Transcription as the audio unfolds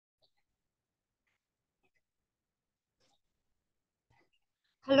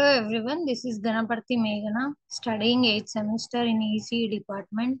Hello everyone, this is Ganapati Meghana, studying 8th semester in ECE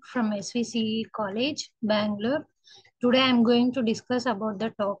department from SVCE College, Bangalore. Today I am going to discuss about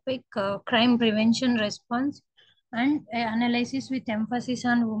the topic crime prevention response and analysis with emphasis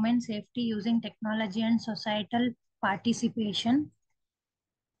on women safety using technology and societal participation.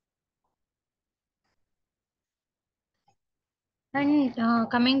 And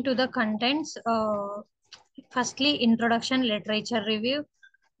coming to the contents, firstly, introduction, literature review,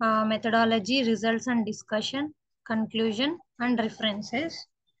 methodology, results and discussion, conclusion, and references.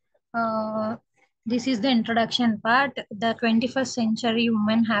 Uh, this is the introduction part. The 21st century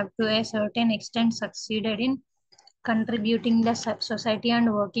women have to a certain extent succeeded in contributing the society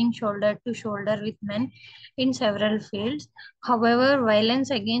and working shoulder to shoulder with men in several fields. However, violence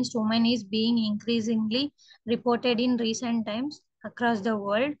against women is being increasingly reported in recent times across the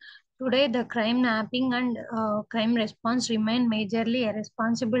world. Today, the crime mapping and crime response remain majorly a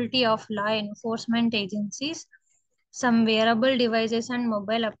responsibility of law enforcement agencies. Some wearable devices and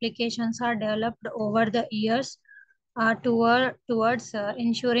mobile applications are developed over the years towards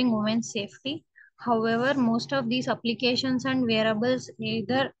ensuring women's safety. However, most of these applications and wearables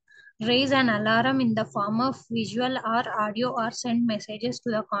either raise an alarm in the form of visual or audio or send messages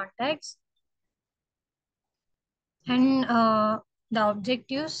to the contacts. And the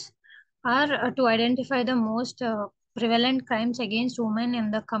objectives are to identify the most prevalent crimes against women in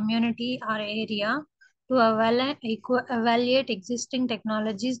the community or area, to evaluate existing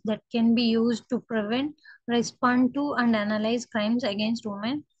technologies that can be used to prevent, respond to, and analyze crimes against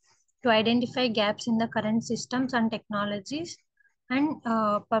women, to identify gaps in the current systems and technologies, and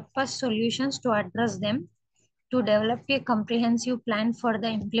purpose solutions to address them, to develop a comprehensive plan for the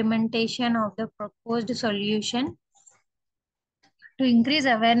implementation of the proposed solution, to increase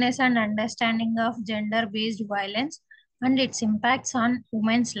awareness and understanding of gender-based violence and its impacts on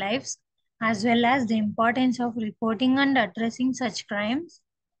women's lives, as well as the importance of reporting and addressing such crimes.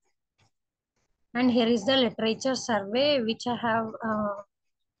 And here is the literature survey, which I have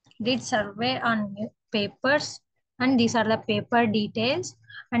did survey on papers, and these are the paper details,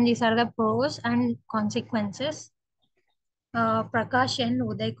 and these are the pros and consequences. Prakash N,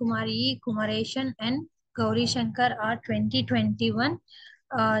 Uday Kumar E, Kumareshan and Gauri Shankar are 2021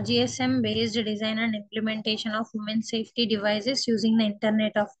 GSM based design and implementation of women safety devices using the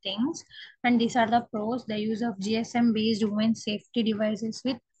Internet of Things. And these are the pros: the use of GSM based women safety devices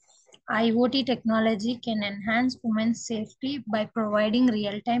with IoT technology can enhance women's safety by providing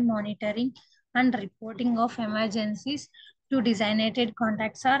real-time monitoring and reporting of emergencies to designated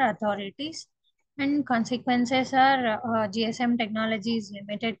contacts or authorities. And consequences are GSM technology is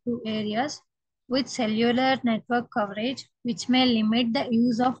limited to areas with cellular network coverage, which may limit the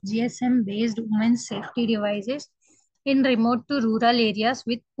use of GSM-based women's safety devices in remote to rural areas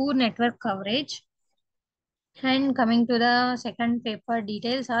with poor network coverage. And coming to the second paper,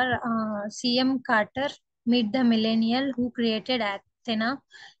 details are CM Carter, Meet the Millennial, who created Athena,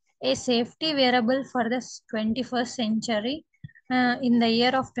 a safety wearable for the 21st century in the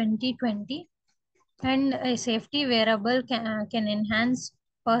year of 2020. And a safety wearable can enhance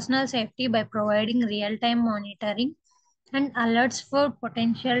personal safety by providing real-time monitoring and alerts for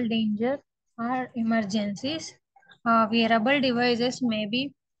potential danger or emergencies. Wearable devices may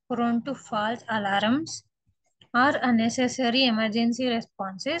be prone to false alarms or unnecessary emergency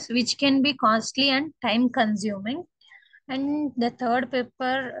responses, which can be costly and time consuming. And the third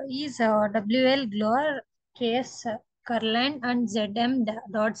paper is WL Glower, KS Kurland, and ZM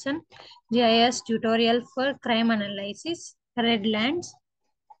Dodson GIS tutorial for crime analysis, Redlands,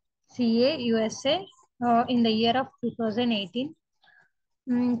 CA, USA, in the year of 2018.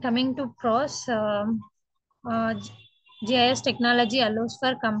 Coming to pros, uh, GIS technology allows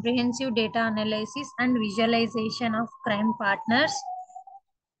for comprehensive data analysis and visualization of crime partners,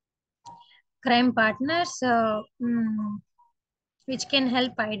 which can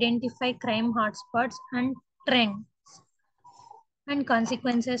help identify crime hotspots and trends. And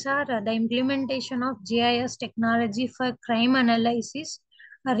consequences are the implementation of GIS technology for crime analysis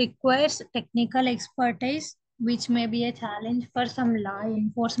requires technical expertise, which may be a challenge for some law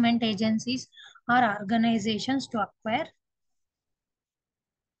enforcement agencies or organizations to acquire.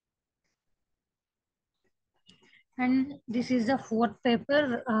 And this is the fourth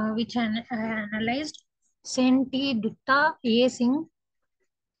paper which I analyzed. Sen T. Dutta, A. Singh,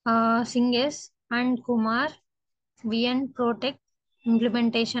 Singh S. and Kumar VN Protect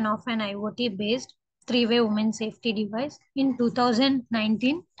implementation of an IoT based three-way women safety device in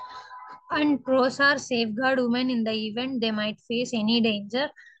 2019. And pros are safeguard women in the event they might face any danger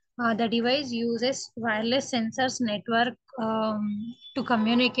The device uses wireless sensors network to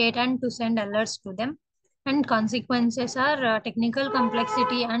communicate and to send alerts to them. And consequences are technical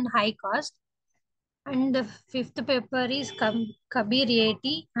complexity and high cost. And the fifth paper is Kabir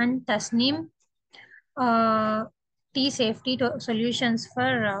Yeti and Tasneem uh, T safety solutions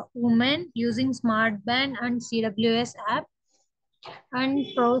for women using SmartBand and CWS app. And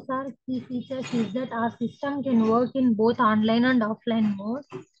pros are key features is that our system can work in both online and offline mode.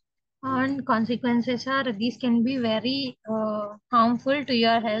 And consequences are these can be very harmful to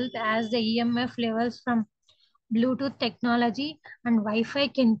your health as the EMF levels from Bluetooth technology and Wi-Fi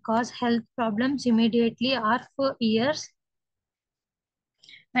can cause health problems immediately or for years.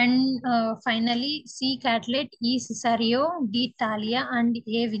 And finally, C. Catlett, E. Cesario, D. Talia, and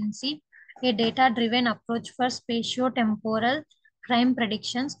A. Vinci, a data-driven approach for spatio-temporal crime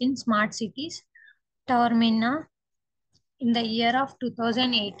predictions in smart cities, Taormina, in the year of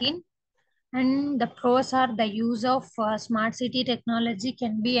 2018. And the pros are the use of smart city technology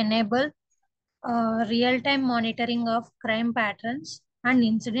can be enabled real-time monitoring of crime patterns and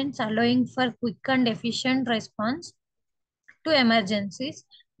incidents, allowing for quick and efficient response to emergencies.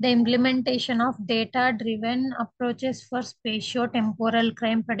 The implementation of data-driven approaches for spatio-temporal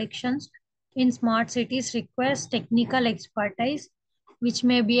crime predictions in smart cities requires technical expertise, which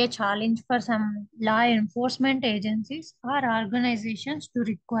may be a challenge for some law enforcement agencies or organizations to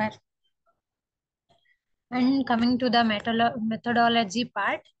require. And coming to the methodology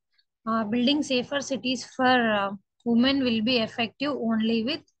part, building safer cities for women will be effective only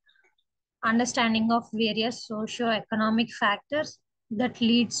with understanding of various socio-economic factors that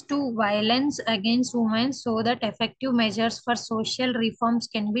leads to violence against women so that effective measures for social reforms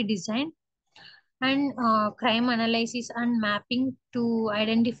can be designed. And crime analysis and mapping to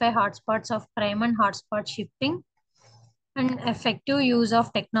identify hotspots of crime and hotspot shifting, and effective use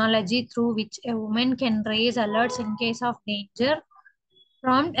of technology through which a woman can raise alerts in case of danger,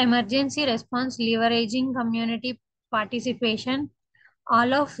 prompt emergency response leveraging community participation,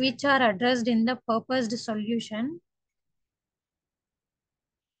 all of which are addressed in the purposed solution.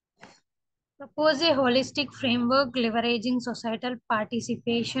 Propose a holistic framework leveraging societal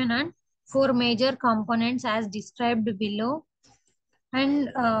participation and four major components as described below. And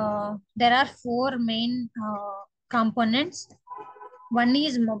there are four main components. One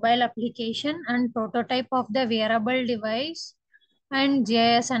is mobile application and prototype of the wearable device and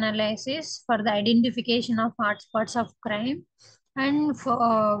GIS analysis for the identification of hotspots of crime and for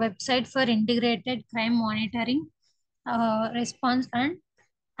website for integrated crime monitoring, response and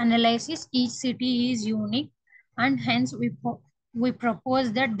analysis. Each city is unique and hence we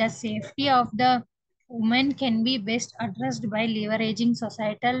propose that the safety of the women can be best addressed by leveraging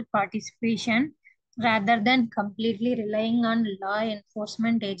societal participation rather than completely relying on law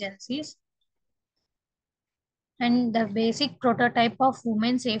enforcement agencies. And the basic prototype of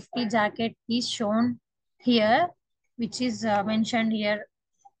women safety jacket is shown here, which is mentioned here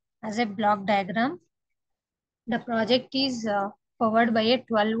as a block diagram. The project is powered by a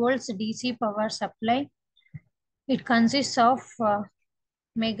 12 volts DC power supply. It consists of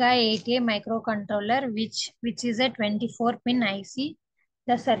Mega 8A microcontroller, which is a 24-pin IC.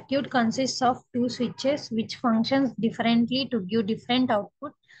 The circuit consists of two switches which functions differently to give different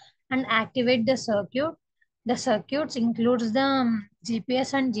output and activate the circuit. The circuits includes the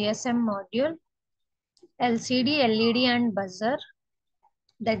GPS and GSM module, LCD, LED and buzzer.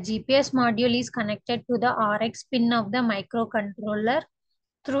 The GPS module is connected to the RX pin of the microcontroller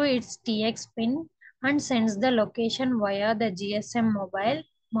through its TX pin and sends the location via the GSM mobile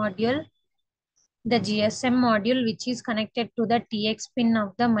module. The GSM module, which is connected to the TX pin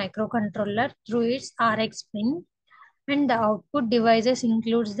of the microcontroller through its RX pin. And the output devices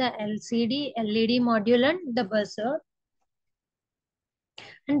includes the LCD, LED module and the buzzer.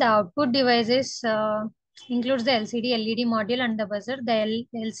 And the output devices includes the LCD, LED module and the buzzer. The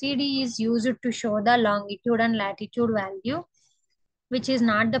LCD is used to show the longitude and latitude value, which is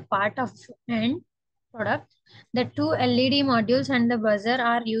not the part of end product. The two LED modules and the buzzer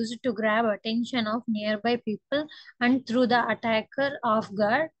are used to grab attention of nearby people and through the attacker off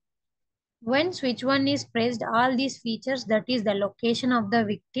guard. When switch 1 is pressed, all these features, that is the location of the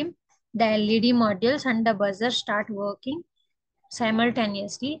victim, the LED modules and the buzzer start working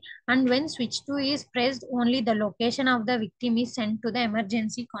simultaneously. And when switch 2 is pressed, only the location of the victim is sent to the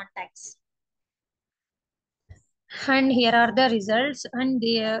emergency contacts. And here are the results. And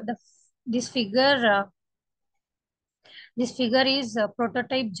this figure is a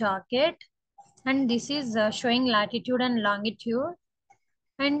prototype jacket, and this is showing latitude and longitude.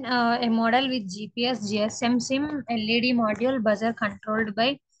 And a model with GPS, GSM SIM, LED module, buzzer controlled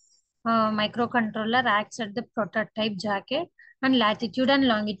by microcontroller acts at the prototype jacket, and latitude and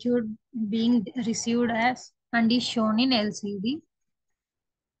longitude being received as and is shown in LCD,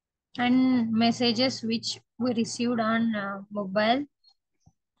 and messages which we received on mobile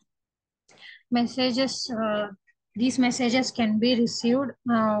messages. These messages can be received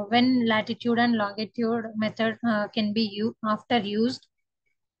when latitude and longitude method can be used after used,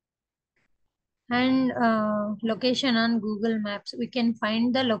 and location on Google Maps. We can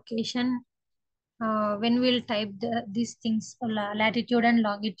find the location when we'll type these things, latitude and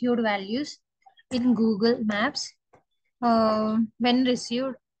longitude values in Google Maps. When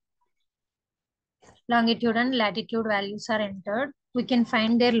received, longitude and latitude values are entered, we can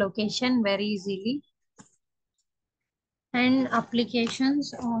find their location very easily. And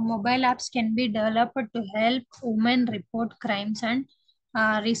applications, mobile apps can be developed to help women report crimes and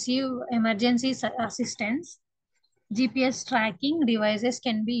receive emergency assistance. GPS tracking devices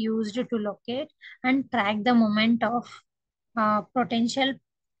can be used to locate and track the movement of potential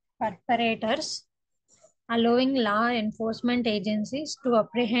perpetrators, allowing law enforcement agencies to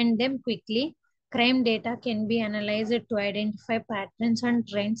apprehend them quickly. Crime data can be analyzed to identify patterns and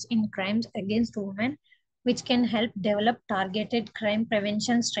trends in crimes against women, which can help develop targeted crime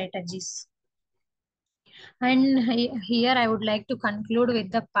prevention strategies. And here I would like to conclude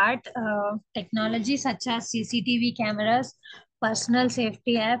with the part technology such as CCTV cameras, personal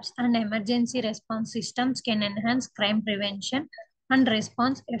safety apps, and emergency response systems can enhance crime prevention and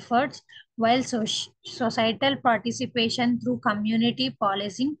response efforts, while societal participation through community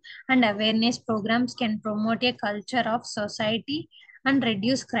policing and awareness programs can promote a culture of society and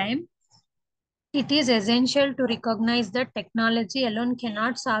reduce crime. It is essential to recognize that technology alone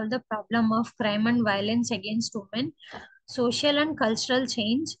cannot solve the problem of crime and violence against women. Social and cultural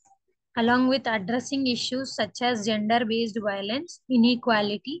change, along with addressing issues such as gender-based violence,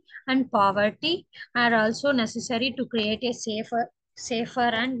 inequality, and poverty, are also necessary to create a safer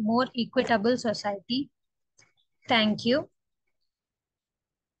and more equitable society. Thank you.